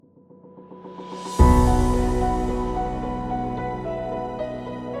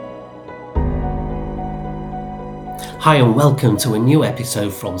Hi, and welcome to a new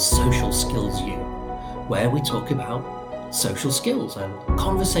episode from Social Skills U, where we talk about social skills and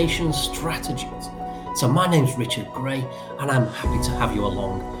conversation strategies. So, my name's Richard Gray, and I'm happy to have you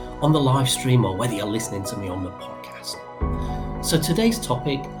along on the live stream or whether you're listening to me on the podcast. So, today's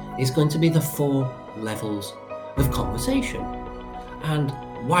topic is going to be the 4 levels of conversation. And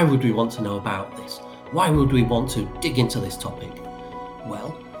why would we want to know about this? Why would we want to dig into this topic?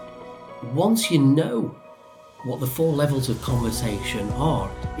 Well, once you know what the 4 levels of conversation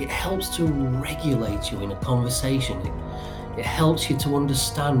are, it helps to regulate you in a conversation. It helps you to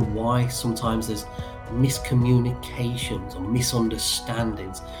understand why sometimes there's miscommunications or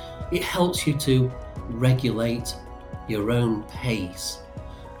misunderstandings. It helps you to regulate your own pace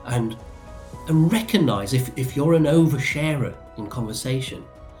and recognize if you're an oversharer in conversation.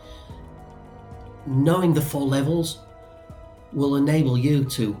 Knowing the 4 levels will enable you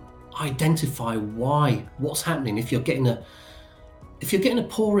to identify what's happening. If you're getting a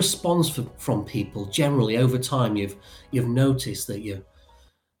poor response from people, generally over time you've noticed that you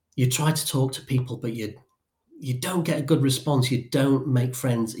try to talk to people but you don't get a good response, you don't make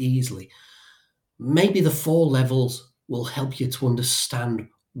friends easily. Maybe the 4 levels will help you to understand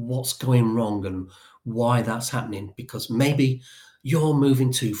what's going wrong and why that's happening, because maybe you're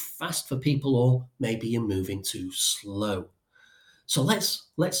moving too fast for people, or maybe you're moving too slow. So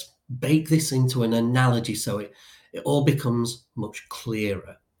let's bake this into an analogy so it all becomes much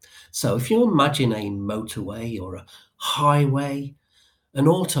clearer. So if you imagine a motorway or a highway, an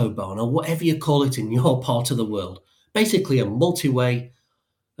autobahn, or whatever you call it in your part of the world, basically a multi-lane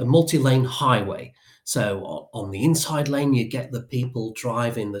highway. So on the inside lane, you get the people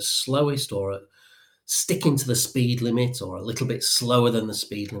driving the slowest or sticking to the speed limit or a little bit slower than the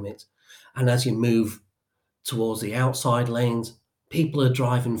speed limit. And as you move towards the outside lanes, people are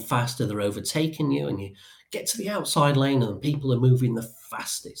driving faster, they're overtaking you, and you get to the outside lane and people are moving the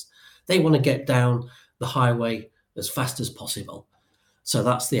fastest. They want to get down the highway as fast as possible. So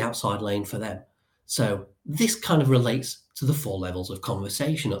that's the outside lane for them. So this kind of relates to the 4 levels of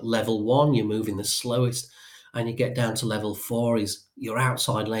conversation. At level 1, you're moving the slowest, and you get down to level 4 is your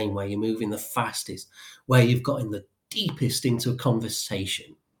outside lane, where you're moving the fastest, where you've gotten the deepest into a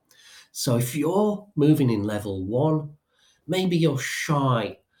conversation. So if you're moving in level 1, maybe you're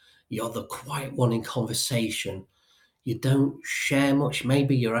shy, you're the quiet one in conversation, you don't share much,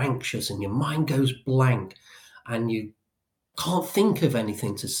 maybe you're anxious and your mind goes blank and you can't think of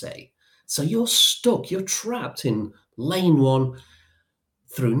anything to say. So you're stuck, you're trapped in lane 1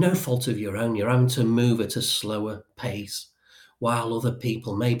 through no fault of your own. You're having to move at a slower pace, while other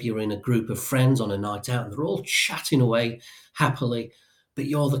people, maybe you're in a group of friends on a night out and they're all chatting away happily, but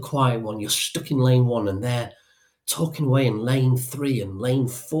you're the quiet one. You're stuck in lane 1 and they're talking away in lane 3 and lane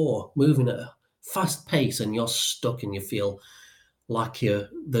 4, moving at a fast pace, and you're stuck and you feel like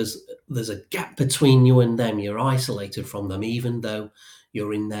there's a gap between you and them. You're isolated from them, even though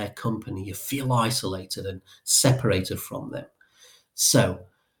you're in their company. You feel isolated and separated from them. So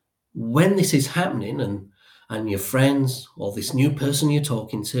when this is happening and your friends or this new person you're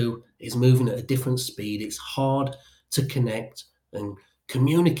talking to is moving at a different speed, it's hard to connect and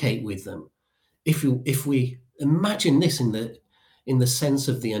communicate with them. If we imagine this in the sense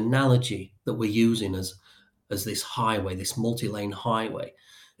of the analogy that we're using as this highway, this multi-lane highway,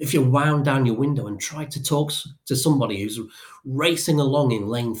 if you wound down your window and tried to talk to somebody who's racing along in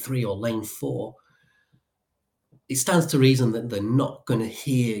lane 3 or lane 4, it stands to reason that they're not going to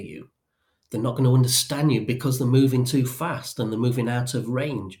hear you. They're not going to understand you because they're moving too fast and they're moving out of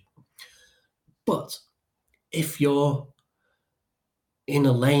range. But if you're in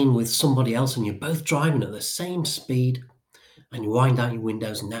a lane with somebody else and you're both driving at the same speed and you wind out your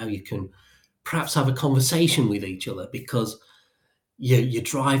windows, now you can perhaps have a conversation with each other because you're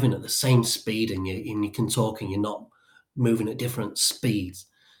driving at the same speed and you can talk and you're not moving at different speeds.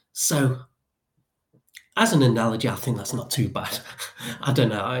 So as an analogy, I think that's not too bad. I don't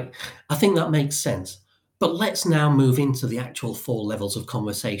know. I think that makes sense. But let's now move into the actual 4 levels of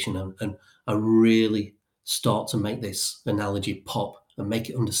conversation and really start to make this analogy pop and make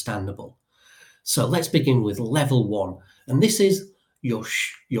it understandable. So let's begin with level 1. And this is your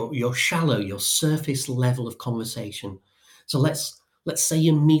shallow, your surface level of conversation. So let's say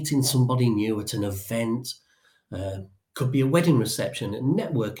you're meeting somebody new at an event, could be a wedding reception, a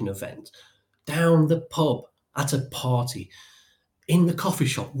networking event, down the pub, at a party, in the coffee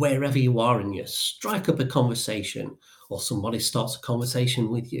shop, wherever you are, and you strike up a conversation or somebody starts a conversation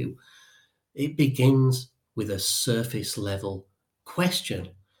with you. It begins with a surface level question,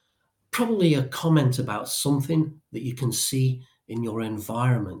 probably a comment about something that you can see in your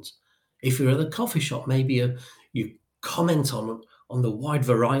environment. If you're at the coffee shop, maybe you comment on the wide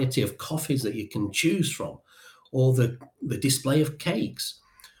variety of coffees that you can choose from, or the display of cakes.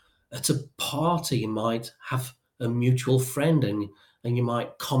 At a party, you might have a mutual friend, and you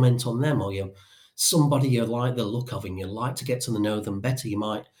might comment on them, or somebody you like the look of and you like to get to know them better. You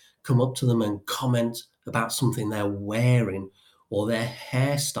might come up to them and comment about something they're wearing or their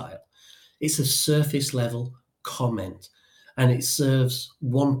hairstyle. It's a surface level comment, and it serves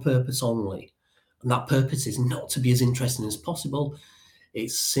one purpose only. And that purpose is not to be as interesting as possible.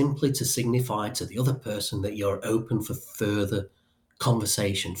 It's simply to signify to the other person that you're open for further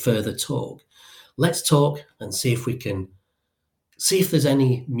conversation, further talk. Let's talk and see if there's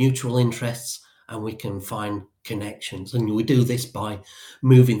any mutual interests, and we can find connections. And we do this by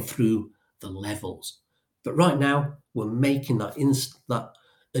moving through the levels. But right now, we're making that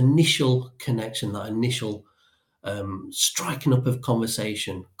initial connection, that initial striking up of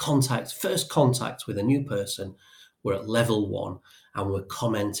conversation, first contact with a new person. We're at level 1, and we're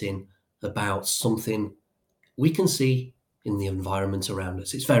commenting about something we can see in the environment around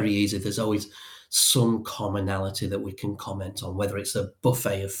us. It's very easy. There's always some commonality that we can comment on, whether it's a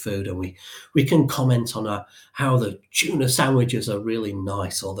buffet of food, and we can comment on how the tuna sandwiches are really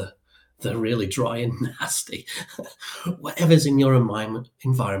nice, or they're really dry and nasty. Whatever's in your environment,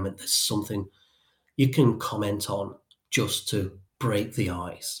 there's something you can comment on just to break the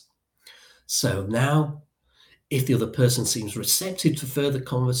ice. So now, if the other person seems receptive to further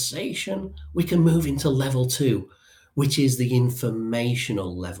conversation, we can move into level 2, which is the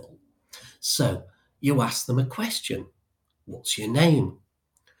informational level. So you ask them a question. What's your name?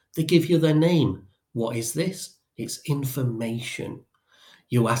 They give you their name. What is this? It's information.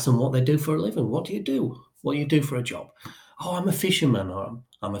 You ask them what they do for a living. What do you do? What do you do for a job? Oh, I'm a fisherman, or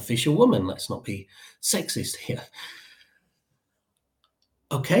I'm a fisherwoman. Let's not be sexist here.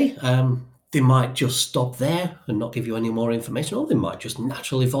 Okay, they might just stop there and not give you any more information, or they might just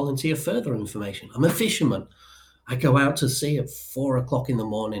naturally volunteer further information. I'm a fisherman. I go out to sea at 4 o'clock in the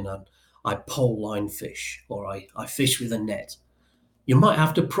morning, and I pole line fish, or I fish with a net. You might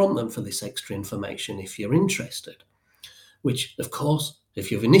have to prompt them for this extra information if you're interested, which, of course,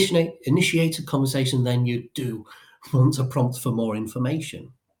 if you've initiated conversation, then you do want to prompt for more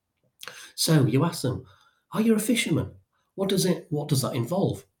information. So you ask them, are you a fisherman? What does that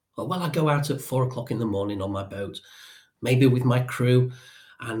involve? Well, I go out at 4 o'clock in the morning on my boat, maybe with my crew,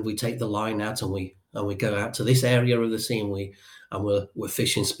 and we take the line out, and we go out to this area of the sea, and we're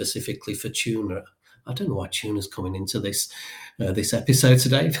fishing specifically for tuna. I don't know why tuna's coming into this episode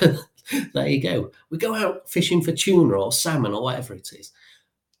today, but there you go. We go out fishing for tuna or salmon or whatever it is.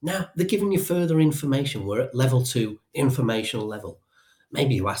 Now they're giving you further information. We're at level 2, informational level.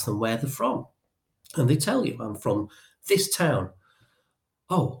 Maybe you ask them where they're from, and they tell you, I'm from this town.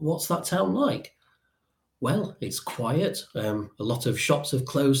 Oh, what's that town like? Well, it's quiet. A lot of shops have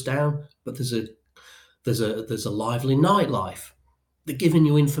closed down, but there's a lively nightlife. They're giving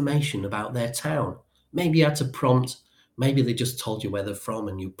you information about their town. Maybe you had to prompt. Maybe they just told you where they're from,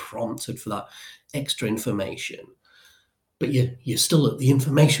 and you prompted for that extra information. But you're still at the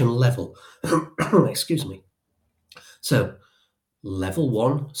information level. Excuse me. So, level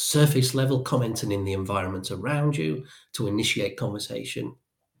 1, surface level, commenting in the environment around you to initiate conversation.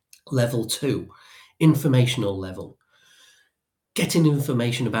 Level 2, informational level, getting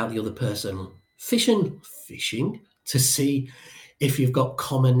information about the other person, fishing to see if you've got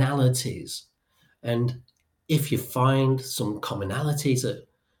commonalities. And if you find some commonalities at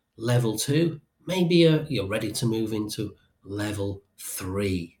level 2, maybe you're ready to move into level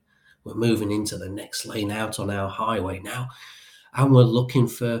 3. We're moving into the next lane out on our highway now, and we're looking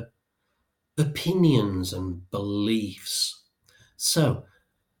for opinions and beliefs. So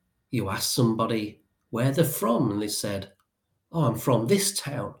you ask somebody where they're from, and they said, oh, I'm from this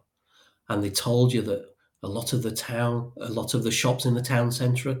town. And they told you that a lot of the shops in the town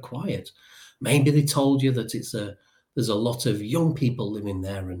centre are quiet. Maybe they told you that there's a lot of young people living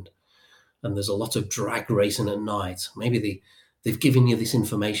there, and there's a lot of drag racing at night. Maybe they've given you this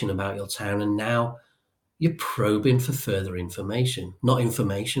information about your town, and now you're probing for further information. Not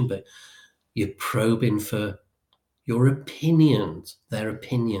information, but you're probing for your opinions, their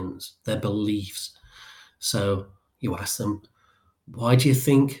beliefs. So you ask them, why do you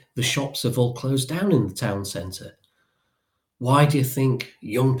think the shops have all closed down in the town centre? Why do you think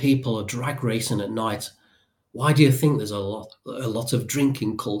young people are drag racing at night? Why do you think there's a lot of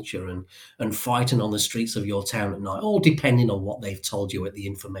drinking culture and fighting on the streets of your town at night? All depending on what they've told you at the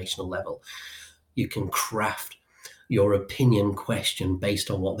informational level. You can craft your opinion question based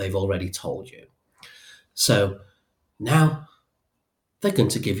on what they've already told you. So now they're going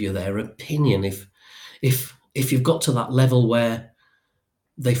to give you their opinion. If If you've got to that level where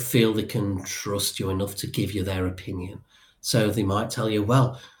they feel they can trust you enough to give you their opinion, so they might tell you,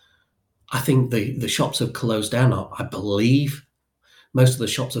 well, I think the shops have closed down. I believe most of the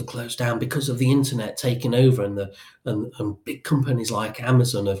shops have closed down because of the internet taking over, and and big companies like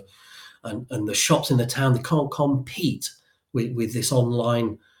Amazon have, and the shops in the town, they can't compete with this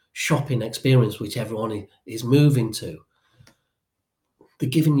online shopping experience which everyone is moving to. They're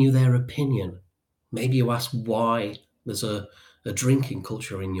giving you their opinion. Maybe you ask why there's a drinking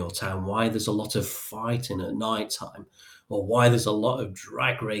culture in your town, why there's a lot of fighting at night time, or why there's a lot of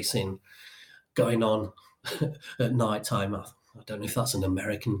drag racing going on at night time. I don't know if that's an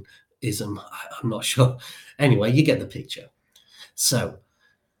Americanism. I'm not sure. Anyway, you get the picture. So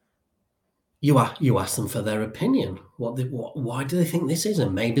you ask them for their opinion. Why do they think this is?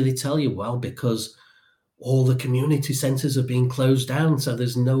 And maybe they tell you, well, because all the community centres are being closed down, so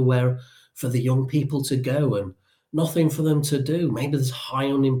there's nowhere for the young people to go and nothing for them to do. Maybe there's high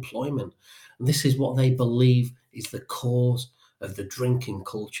unemployment. And this is what they believe is the cause of the drinking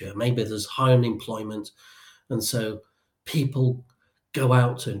culture. Maybe there's high unemployment, and so people go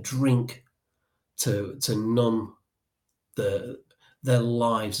out to drink to numb the their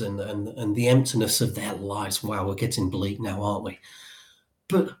lives and the emptiness of their lives. Wow, we're getting bleak now, aren't we?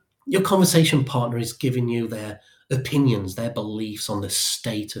 But your conversation partner is giving you their opinions, their beliefs on the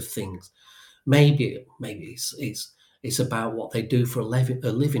state of things. Maybe it's about what they do for a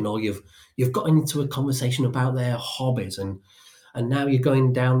living, or you've gotten into a conversation about their hobbies, and now you're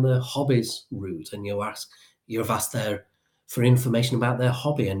going down the hobbies route, and you've asked their for information about their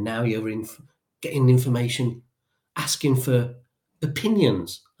hobby, and now getting information, asking for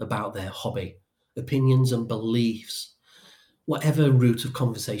opinions about their hobby, opinions and beliefs. Whatever route of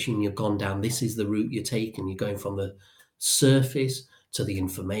conversation you've gone down, this is the route you're taking. You're going from the surface to the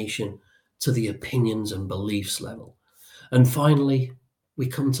information to the opinions and beliefs level. And finally, we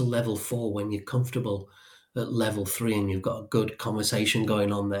come to level 4 when you're comfortable at level 3 and you've got a good conversation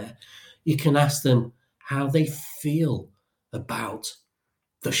going on there. You can ask them how they feel about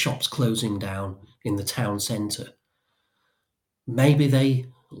the shops closing down in the town centre. Maybe they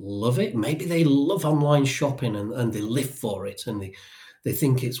love it. Maybe they love online shopping and they live for it, and they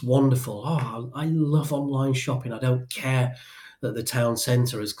think it's wonderful. Oh, I love online shopping. I don't care that the town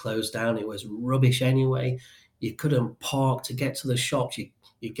centre has closed down. It was rubbish anyway. You couldn't park to get to the shops.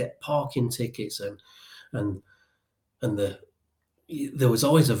 You get parking tickets, and and there was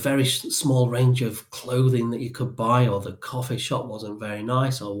always a very small range of clothing that you could buy, or the coffee shop wasn't very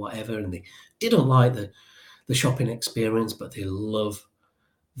nice, or whatever. And they didn't like the shopping experience, but they love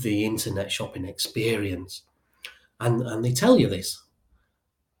the internet shopping experience. And they tell you this.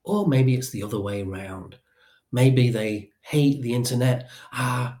 Or maybe it's the other way around. Maybe they hate the internet,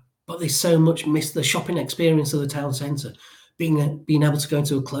 but they so much miss the shopping experience of the town centre. Being able to go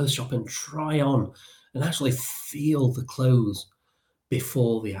into a clothes shop and try on and actually feel the clothes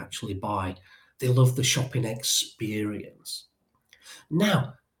before they actually buy. They love the shopping experience.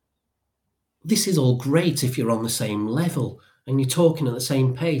 Now, this is all great if you're on the same level and you're talking at the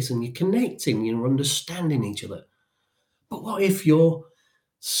same pace and you're connecting, you're understanding each other. But what if you're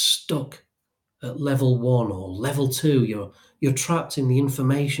stuck at level 1 or level 2? You're trapped in the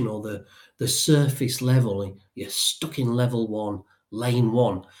information or the surface level, and you're stuck in level 1, lane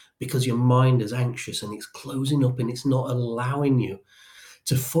 1, because your mind is anxious and it's closing up and it's not allowing you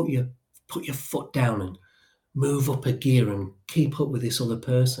to put your foot down and move up a gear and keep up with this other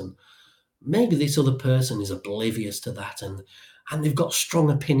person. Maybe this other person is oblivious to that, and they've got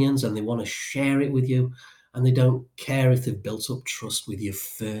strong opinions and they want to share it with you, and they don't care if they've built up trust with you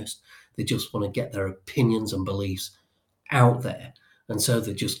first. They just want to get their opinions and beliefs out there, and so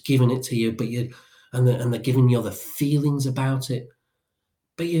they're just giving it to you. And they're giving you the feelings about it,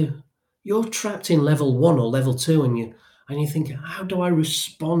 but you're trapped in level 1 or level 2, and you think, how do I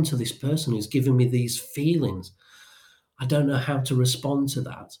respond to this person who's giving me these feelings? I don't know how to respond to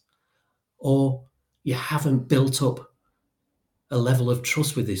that. Or you haven't built up a level of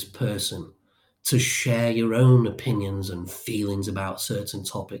trust with this person to share your own opinions and feelings about certain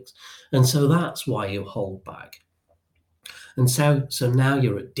topics. And so that's why you hold back. And so now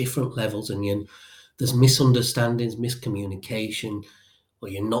you're at different levels, and there's misunderstandings, miscommunication, or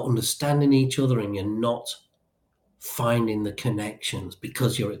you're not understanding each other and you're not finding the connections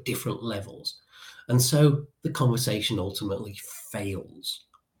because you're at different levels. And so the conversation ultimately fails.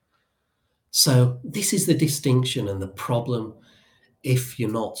 So this is the distinction and the problem if you're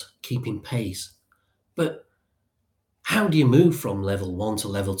not keeping pace. But how do you move from level 1 to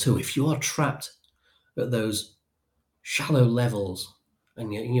level 2 if you are trapped at those shallow levels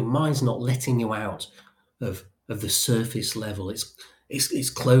and your mind's not letting you out of the surface level. It's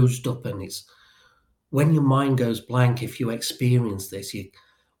closed up, and it's when your mind goes blank. If you experience this, you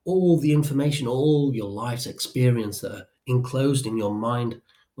all the information, all your life's experience that are enclosed in your mind.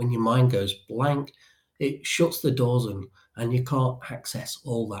 When your mind goes blank, it shuts the doors, and you can't access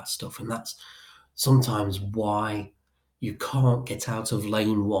all that stuff. And that's sometimes why you can't get out of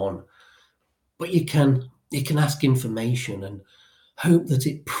lane one. But you can ask information and hope that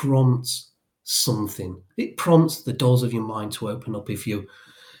it prompts something. It prompts the doors of your mind to open up if you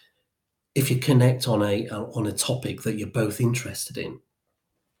connect on a topic that you're both interested in,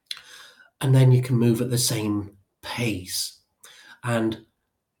 and then you can move at the same pace. And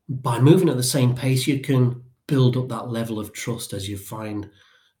by moving at the same pace, you can build up that level of trust as you find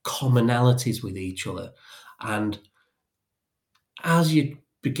commonalities with each other. And as you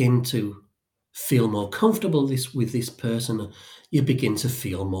begin to feel more comfortable with this person, you begin to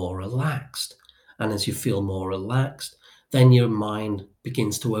feel more relaxed. And as you feel more relaxed, then your mind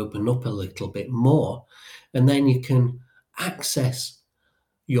begins to open up a little bit more. And then you can access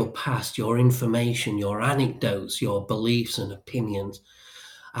your past, your information, your anecdotes, your beliefs and opinions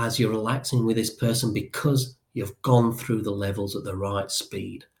as you're relaxing with this person, because you've gone through the levels at the right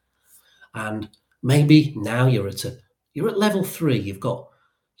speed. And maybe now you're at level 3.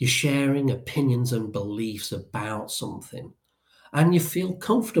 You're sharing opinions and beliefs about something, and you feel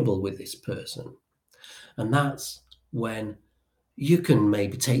comfortable with this person. And that's when you can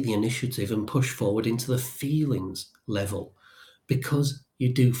maybe take the initiative and push forward into the feelings level, because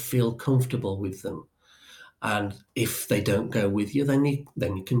you do feel comfortable with them. And if they don't go with you, then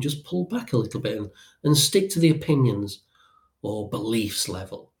you can just pull back a little bit and stick to the opinions or beliefs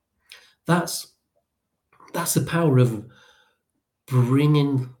level. That's the power of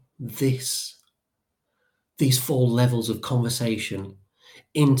bringing these 4 levels of conversation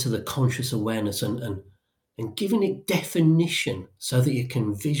into the conscious awareness, and giving it definition so that you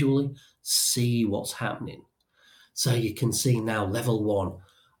can visually see what's happening. So you can see now level 1,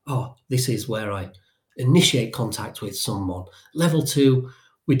 oh, this is where I initiate contact with someone. Level 2,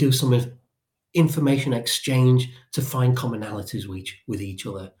 we do some information exchange to find commonalities with each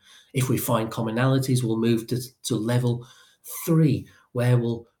other. If we find commonalities, we'll move to level 3, where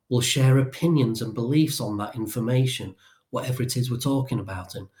we'll share opinions and beliefs on that information, whatever it is we're talking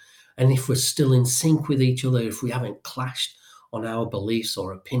about. And if we're still in sync with each other, if we haven't clashed on our beliefs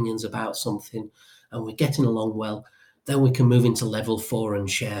or opinions about something, and we're getting along well, then we can move into level 4 and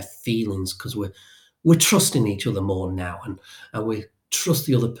share feelings, because we're trusting each other more now, and we trust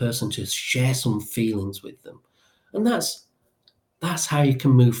the other person to share some feelings with them. And that's how you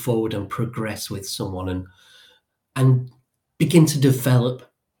can move forward and progress with someone, and begin to develop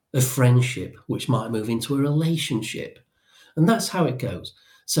a friendship, which might move into a relationship. And that's how it goes.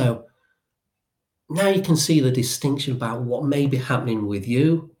 So now you can see the distinction about what may be happening with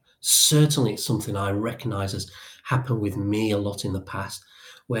you. Certainly it's something I recognize has happened with me a lot in the past,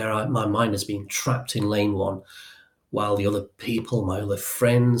 where my mind has been trapped in lane 1, while the other people, my other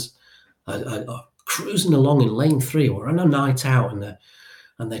friends, are cruising along in lane 3, or on a night out,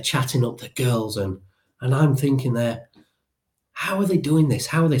 and they're chatting up the girls, and I'm thinking there, how are they doing this?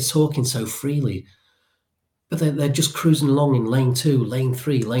 How are they talking so freely? But they're just cruising along in lane 2, lane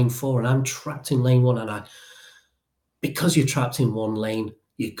 3, lane 4, and I'm trapped in lane 1. And because you're trapped in one lane,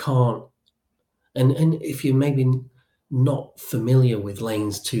 you can't. And if you're maybe not familiar with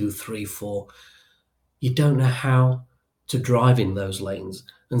lanes 2, 3, 4, you don't know how to drive in those lanes.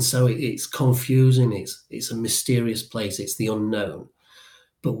 And so it's confusing. It's a mysterious place. It's the unknown.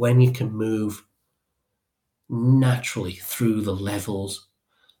 But when you can move naturally through the levels,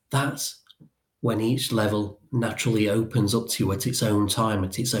 that's when each level naturally opens up to you at its own time,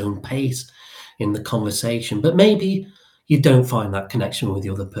 at its own pace in the conversation. But maybe you don't find that connection with the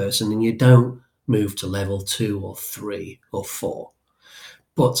other person, and you don't move to level 2 or 3 or 4.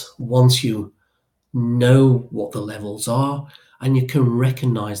 But once you know what the levels are, and you can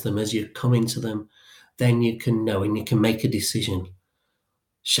recognize them as you come into them, then you can know, and you can make a decision.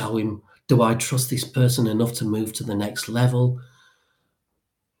 Do I trust this person enough to move to the next level?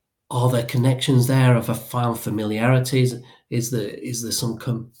 Are there connections there? Have I found familiarities? Is there some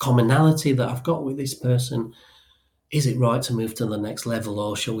commonality that I've got with this person? Is it right to move to the next level,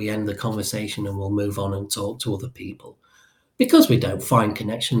 or shall we end the conversation and we'll move on and talk to other people? Because we don't find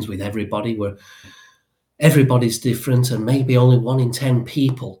connections with everybody. Everybody's different, and maybe only 1 in 10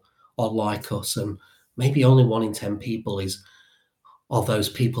 people are like us, and maybe only 1 in 10 people are those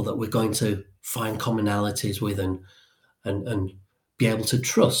people that we're going to find commonalities with and be able to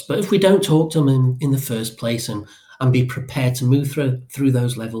trust. But if we don't talk to them in the first place, and be prepared to move through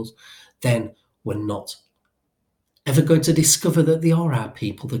those levels, then we're not ever going to discover that they are our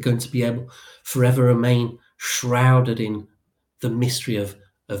people. They're going to be able forever remain shrouded in the mystery of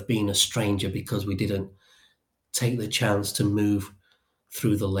being a stranger because we didn't take the chance to move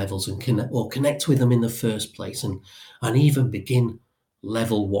through the levels and connect with them in the first place, and even begin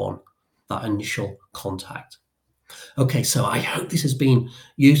level one, that initial contact. Okay, so I hope this has been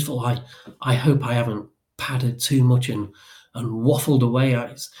useful. I hope I haven't padded too much and waffled away.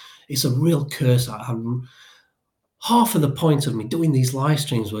 It's a real curse. Half of the point of me doing these live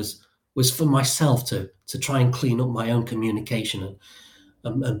streams was for myself to try and clean up my own communication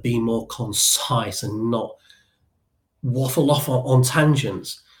and be more concise and not waffle off on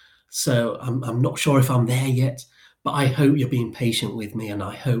tangents. So I'm not sure if I'm there yet, but I hope you're being patient with me, and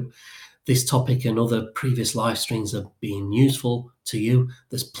I hope this topic and other previous live streams are being useful to you.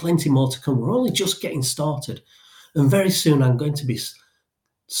 There's plenty more to come. We're only just getting started, and very soon I'm going to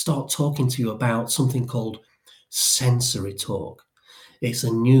start talking to you about something called sensory talk. It's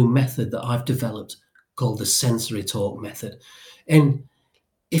a new method that I've developed called the sensory talk method. And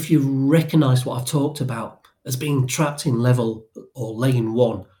if you recognize what I've talked about as being trapped in level or lane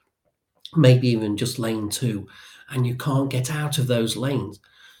one, maybe even just lane two, and you can't get out of those lanes,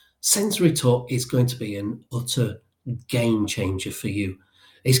 sensory talk is going to be an utter game changer for you.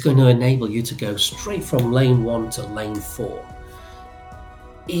 It's going to enable you to go straight from lane one to lane four.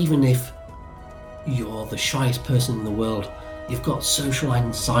 Even if you're the shyest person in the world, you've got social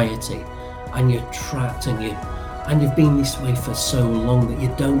anxiety, and you're trapped, and you've been this way for so long that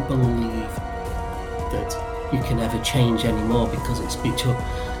you don't believe that you can ever change anymore, because it's become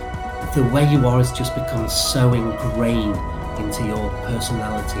the way you are has just become so ingrained into your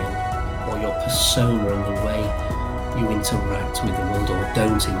personality or your persona and the way you interact with the world or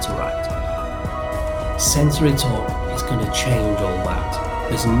don't interact. Sensory talk is going to change all that.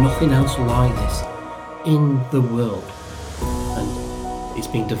 There's nothing else like this in the world, and it's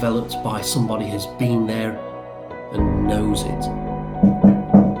been developed by somebody who's been there and knows it.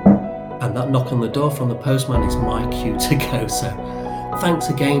 And that knock on the door from the postman is my cue to go. So thanks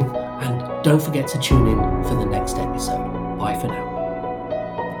again, and don't forget to tune in for the next episode. Bye for now.